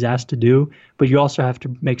what he was asked to do, but you also have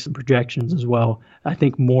to make some projections as well. I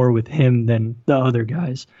think more with him than the other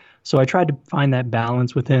guys. So I tried to find that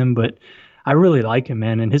balance with him, but I really like him,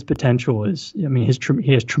 man. And his potential is, he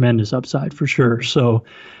has tremendous upside for sure. So,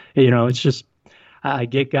 it's just, I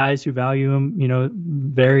get guys who value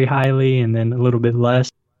him, very highly and then a little bit less.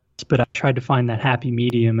 But I tried to find that happy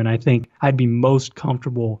medium, and I think I'd be most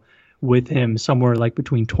comfortable with him somewhere like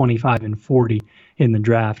between 25 and 40 in the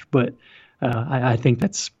draft. But I think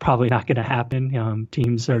that's probably not going to happen.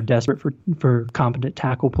 Teams are desperate for competent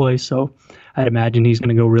tackle play, so I'd imagine he's going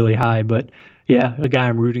to go really high. But yeah, a guy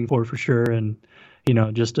I'm rooting for sure, and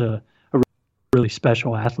just a really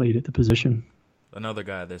special athlete at the position. Another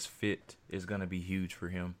guy that's fit is going to be huge for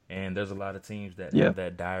him, and there's a lot of teams that have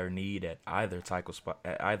that dire need at either tackle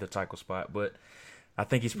spot. But I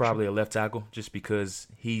think he's probably a left tackle just because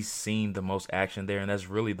he's seen the most action there, and that's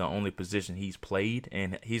really the only position he's played.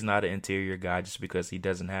 And he's not an interior guy just because he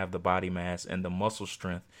doesn't have the body mass and the muscle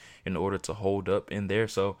strength in order to hold up in there.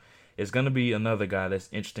 So it's going to be another guy that's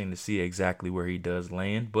interesting to see exactly where he does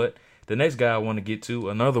land. But the next guy I want to get to,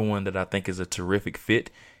 another one that I think is a terrific fit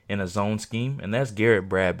in a zone scheme, and that's Garrett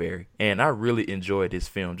Bradbury. And I really enjoyed his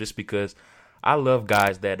film just because I love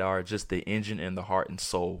guys that are just the engine and the heart and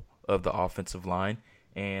soul of the offensive line.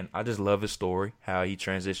 And I just love his story, how he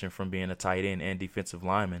transitioned from being a tight end and defensive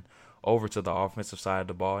lineman over to the offensive side of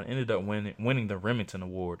the ball and ended up winning the Remington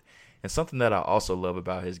Award. And something that I also love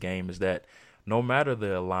about his game is that no matter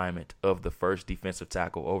the alignment of the first defensive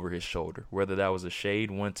tackle over his shoulder, whether that was a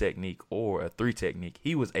shade 1 technique or a 3 technique,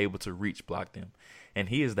 he was able to reach block them. And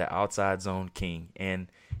he is the outside zone king. And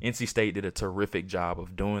NC State did a terrific job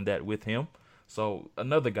of doing that with him. So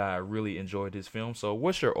another guy I really enjoyed his film. So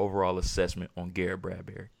what's your overall assessment on Garrett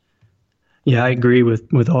Bradbury? Yeah, I agree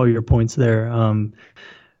with all your points there.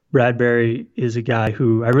 Bradbury is a guy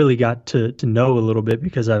who I really got to know a little bit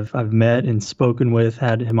because I've met and spoken with,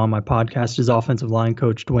 had him on my podcast, his offensive line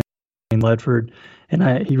coach, Dwayne Ledford.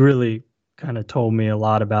 And he really kind of told me a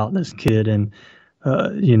lot about this kid. And,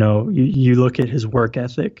 you look at his work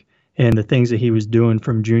ethic and the things that he was doing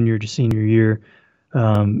from junior to senior year.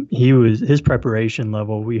 His preparation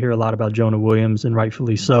level, we hear a lot about Jonah Williams, and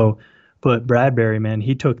rightfully so. But Bradbury, man,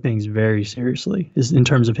 he took things very seriously in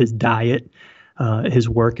terms of his diet, his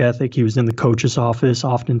work ethic. He was in the coach's office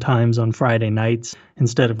oftentimes on Friday nights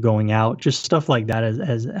instead of going out. Just stuff like that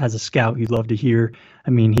as a scout you'd love to hear.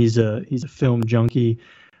 I mean, he's a film junkie,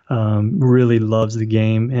 really loves the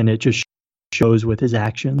game, and it just shows with his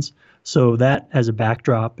actions. So that as a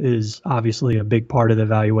backdrop is obviously a big part of the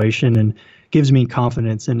evaluation and gives me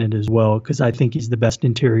confidence in it as well, because I think he's the best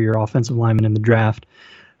interior offensive lineman in the draft.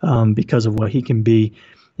 Because of what he can be.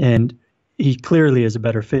 And he clearly is a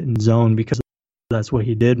better fit in zone because that's what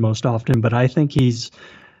he did most often. But I think he's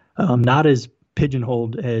not as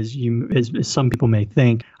pigeonholed as some people may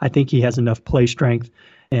think. I think he has enough play strength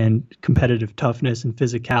and competitive toughness and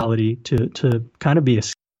physicality to kind of be a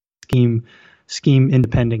scheme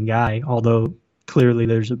independent guy, although clearly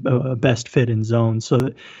there's a best fit in zone. So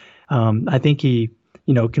I think he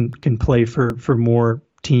can play for more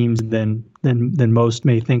teams than most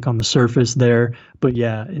may think on the surface there. But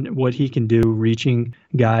yeah, and what he can do reaching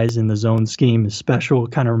guys in the zone scheme is special.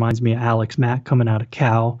 It kind of reminds me of Alex Mack coming out of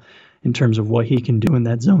Cal in terms of what he can do in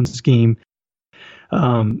that zone scheme.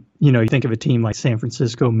 You think of a team like San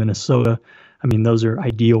Francisco, Minnesota. I mean, those are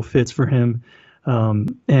ideal fits for him.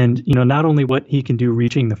 And not only what he can do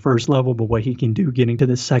reaching the first level, but what he can do getting to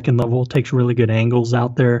the second level, takes really good angles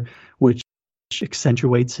out there, which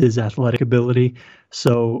accentuates his athletic ability.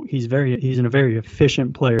 So he's a very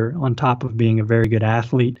efficient player on top of being a very good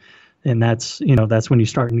athlete. And that's when you're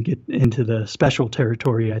starting to get into the special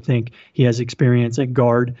territory. I think he has experience at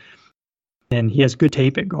guard, and he has good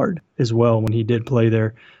tape at guard as well when he did play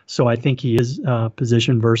there. So I think he is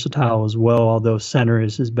position versatile as well, although center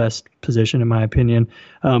is his best position in my opinion.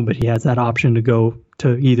 But he has that option to go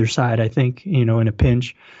to either side, I think, in a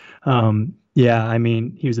pinch. Yeah, I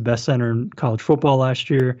mean, he was the best center in college football last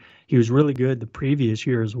year. He was really good the previous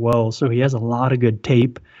year as well. So he has a lot of good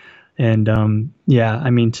tape. And I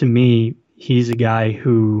mean, to me, he's a guy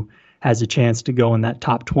who has a chance to go in that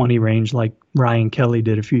top 20 range like Ryan Kelly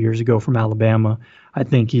did a few years ago from Alabama. I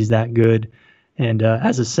think he's that good. And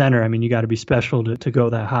as a center, I mean, you got to be special to go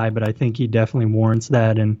that high, but I think he definitely warrants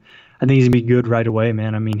that. And I think he's going to be good right away,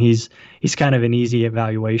 man. I mean, he's kind of an easy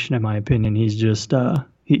evaluation, in my opinion. He's just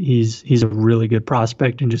he's a really good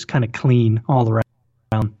prospect and just kind of clean all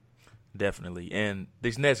around. Definitely. And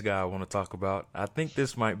this next guy I want to talk about, I think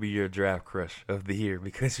this might be your draft crush of the year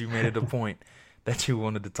because you made it a point that you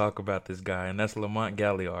wanted to talk about this guy, and that's Lamont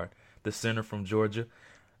Galliard, the center from Georgia.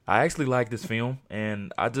 I actually like this film,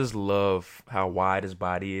 and I just love how wide his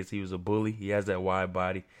body is. He was a bully. He has that wide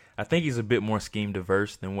body. I think he's a bit more scheme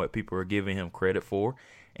diverse than what people are giving him credit for.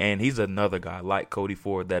 And he's another guy like Cody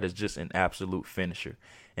Ford that is just an absolute finisher.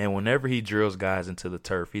 And whenever he drills guys into the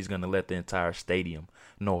turf, he's going to let the entire stadium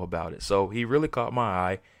know about it. So he really caught my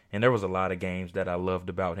eye. And there was a lot of games that I loved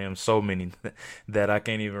about him, so many that I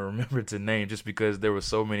can't even remember to name just because there were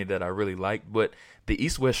so many that I really liked. But the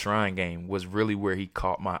East-West Shrine game was really where he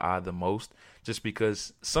caught my eye the most, just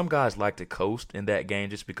because some guys like to coast in that game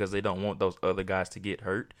just because they don't want those other guys to get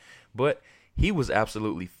hurt. But he was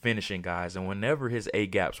absolutely finishing guys, and whenever his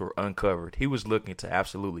A-gaps were uncovered, he was looking to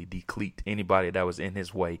absolutely deplete anybody that was in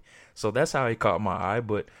his way. So that's how he caught my eye.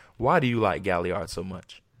 But why do you like Galliard so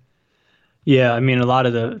much? Yeah, I mean, a lot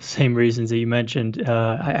of the same reasons that you mentioned.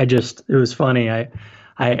 It was funny.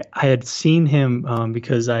 I had seen him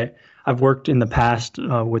because I've worked in the past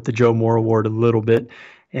with the Joe Moore Award a little bit,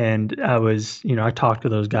 and I talked to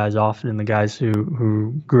those guys often, and the guys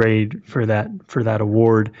who grade for that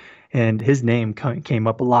award, and his name came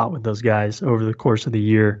up a lot with those guys over the course of the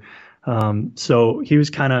year. So he was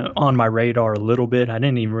kind of on my radar a little bit. I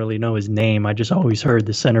didn't even really know his name. I just always heard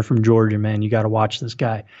the center from Georgia, man, you got to watch this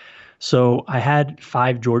guy. So I had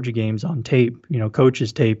 5 Georgia games on tape,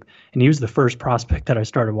 coach's tape, and he was the first prospect that I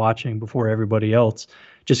started watching before everybody else,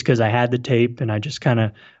 just because I had the tape and I just kind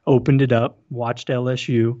of opened it up, watched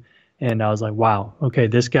LSU, and I was like, wow, okay,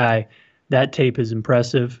 this guy, that tape is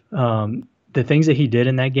impressive. the things that he did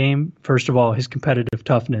in that game, first of all, his competitive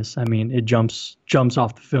toughness. I mean, it jumps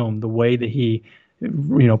off the film. The way that he,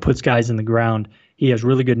 puts guys in the ground. He has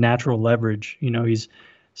really good natural leverage. He's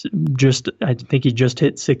I think he just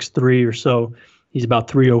hit 6'3" or so. He's about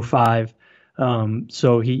 305.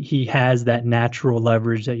 So he has that natural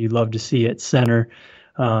leverage that you love to see at center.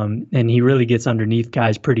 And he really gets underneath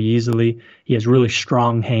guys pretty easily. He has really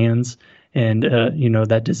strong hands. And,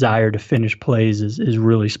 that desire to finish plays is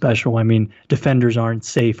really special. I mean, defenders aren't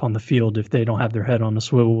safe on the field if they don't have their head on a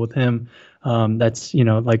swivel with him. That's,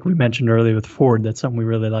 like we mentioned earlier with Ford, that's something we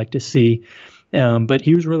really like to see. But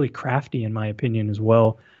he was really crafty, in my opinion, as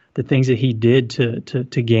well. The things that he did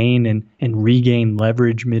to gain and regain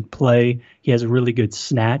leverage mid-play. He has a really good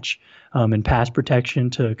snatch and pass protection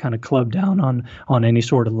to kind of club down on any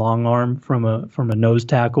sort of long arm from a nose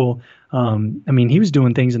tackle. I mean, he was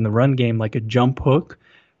doing things in the run game like a jump hook,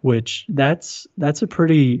 which that's a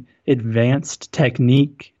pretty advanced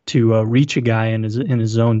technique to reach a guy in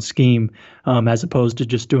his own scheme, as opposed to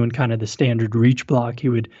just doing kind of the standard reach block. He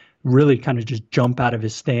would really kind of just jump out of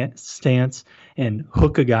his stance and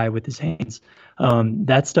hook a guy with his hands.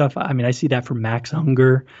 That stuff, I mean, I see that from Max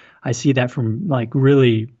Unger. I see that from like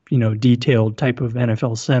really, detailed type of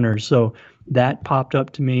NFL centers. So that popped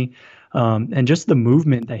up to me. And just the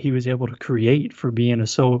movement that he was able to create for being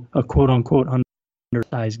a quote unquote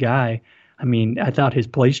undersized guy. I mean, I thought his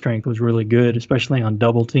play strength was really good, especially on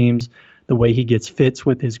double teams, the way he gets fits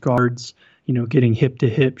with his guards, getting hip to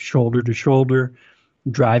hip, shoulder to shoulder,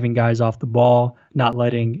 driving guys off the ball, not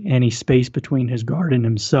letting any space between his guard and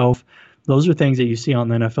himself. Those are things that you see on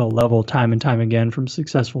the NFL level time and time again from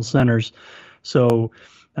successful centers. So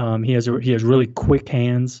he has really quick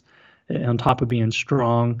hands on top of being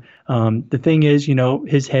strong. The thing is,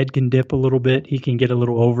 his head can dip a little bit. He can get a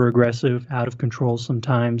little over aggressive, out of control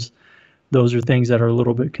sometimes. Those are things that are a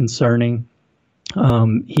little bit concerning.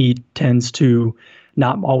 He tends to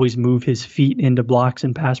not always move his feet into blocks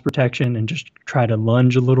and pass protection and just try to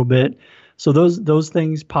lunge a little bit. So those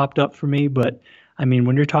things popped up for me. But I mean,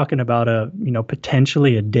 when you're talking about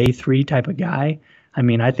potentially a day 3 type of guy, I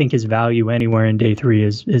mean, I think his value anywhere in day 3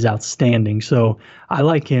 is outstanding. So I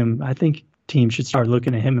like him. I think teams should start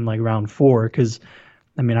looking at him in like round 4, because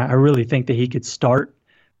I mean, I really think that he could start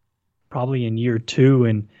probably in year 2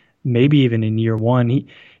 and maybe even in year 1.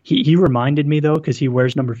 He reminded me, though, because he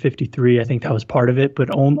wears number 53. I think that was part of it, but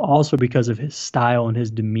also because of his style and his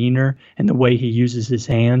demeanor and the way he uses his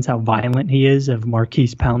hands, how violent he is, of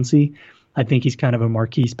Marquise Pouncey. I think he's kind of a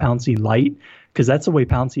Marquise Pouncey light, because that's the way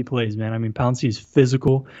Pouncey plays, man. I mean, Pouncey is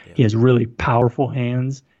physical. Yeah. He has really powerful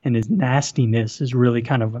hands, and his nastiness is really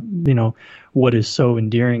kind of, what is so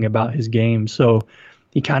endearing about his game. So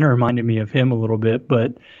he kind of reminded me of him a little bit,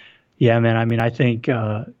 but yeah, man, I mean, I think,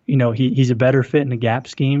 he's a better fit in the gap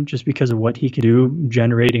scheme just because of what he can do,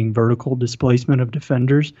 generating vertical displacement of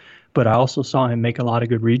defenders. But I also saw him make a lot of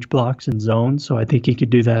good reach blocks in zone, so I think he could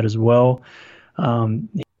do that as well.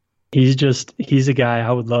 He's a guy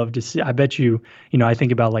I would love to see. I bet I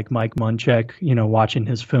think about like Mike Munchak, watching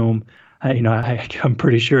his film. I'm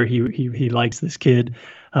pretty sure he likes this kid.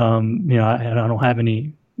 I don't have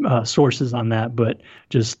any sources on that, but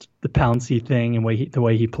just the Pouncey thing and the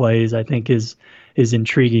way he plays, I think is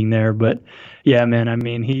intriguing there. But yeah, man, I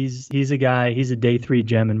mean, he's a guy. He's a day 3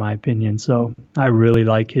 gem in my opinion. So I really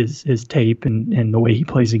like his tape and the way he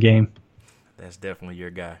plays the game. That's definitely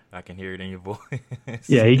your guy. I can hear it in your voice.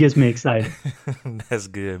 Yeah, he gets me excited. That's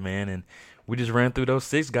good, man. And we just ran through those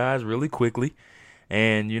 6 guys really quickly.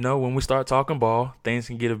 And, when we start talking ball, things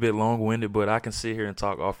can get a bit long-winded, but I can sit here and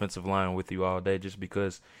talk offensive line with you all day just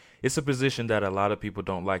because it's a position that a lot of people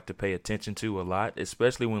don't like to pay attention to a lot,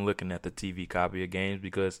 especially when looking at the TV copy of games,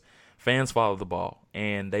 because fans follow the ball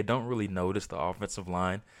and they don't really notice the offensive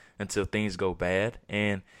line until things go bad.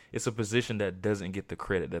 And it's a position that doesn't get the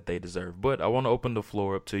credit that they deserve. But I want to open the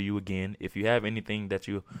floor up to you again. If you have anything that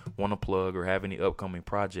you want to plug or have any upcoming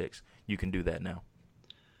projects, you can do that now.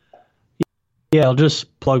 Yeah, I'll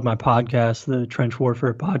just plug my podcast, the Trench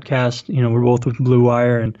Warfare podcast. We're both with Blue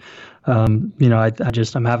Wire, and I'm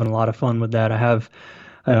having a lot of fun with that. I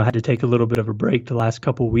had to take a little bit of a break the last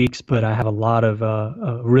couple of weeks, but I have a lot of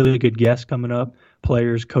really good guests coming up,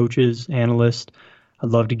 players, coaches, analysts. I'd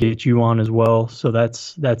love to get you on as well. So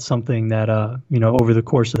that's something that over the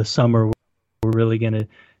course of the summer, we're really going to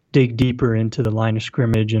dig deeper into the line of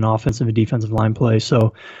scrimmage and offensive and defensive line play.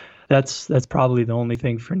 So that's probably the only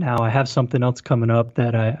ththing for now. I have something else coming up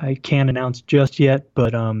that I can't announce just yet,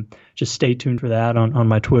 but just stay tuned for that on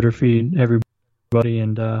my Twitter feed, everybody.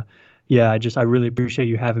 And I really appreciate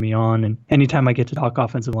you having me on. And anytime I get to talk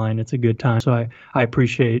offensive line, it's a good time. So I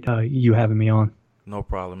appreciate you having me on. No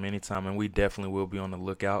problem. Anytime. And we definitely will be on the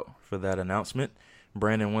lookout for that announcement.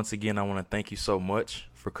 Brandon, once again, I want to thank you so much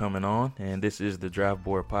for coming on. And this is the Draft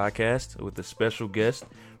Board Podcast with a special guest,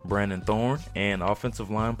 Brandon Thorn, and offensive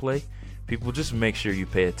line play. People, just make sure you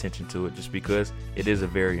pay attention to it just because it is a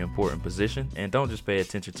very important position. And don't just pay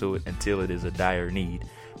attention to it until it is a dire need.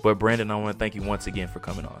 But Brandon, I want to thank you once again for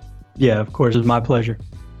coming on. Yeah, of course. It's my pleasure.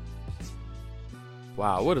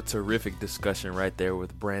 Wow, what a terrific discussion right there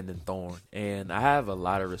with Brandon Thorn. And I have a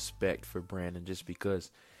lot of respect for Brandon just because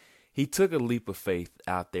he took a leap of faith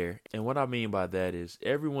out there. And what I mean by that is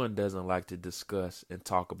everyone doesn't like to discuss and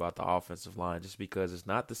talk about the offensive line just because it's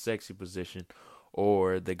not the sexy position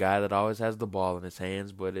or the guy that always has the ball in his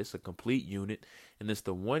hands, but it's a complete unit, and it's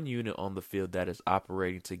the one unit on the field that is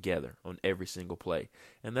operating together on every single play.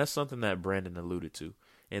 And that's something that Brandon alluded to.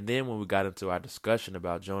 And then when we got into our discussion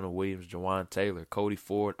about Jonah Williams, Jawan Taylor, Cody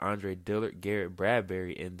Ford, Andre Dillard, Garrett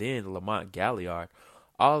Bradbury, and then Lamont Galliard,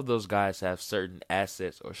 all of those guys have certain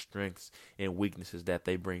assets or strengths and weaknesses that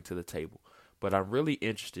they bring to the table. But I'm really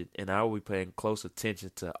interested, and I will be paying close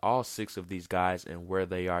attention to all 6 of these guys and where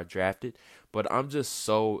they are drafted. But I'm just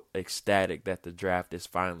so ecstatic that the draft is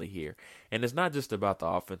finally here. And it's not just about the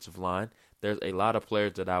offensive line. There's a lot of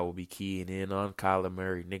players that I will be keying in on. Kyler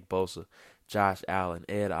Murray, Nick Bosa, Josh Allen,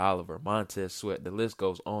 Ed Oliver, Montez Sweat. The list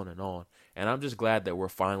goes on. And I'm just glad that we're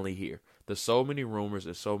finally here. There's so many rumors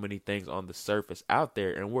and so many things on the surface out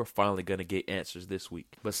there, and we're finally going to get answers this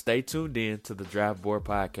week. But stay tuned in to the Draft Board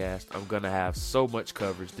Podcast. I'm going to have so much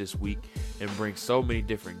coverage this week and bring so many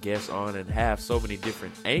different guests on and have so many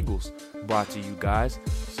different angles brought to you guys.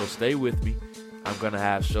 So stay with me. I'm going to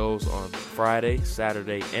have shows on Friday,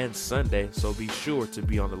 Saturday, and Sunday, so be sure to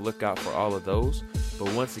be on the lookout for all of those.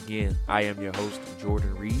 But once again, I am your host,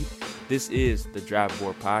 Jordan Reed. This is the Draft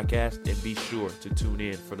Board Podcast, and be sure to tune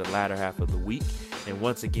in for the latter half of the week. And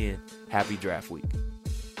once again, happy draft week.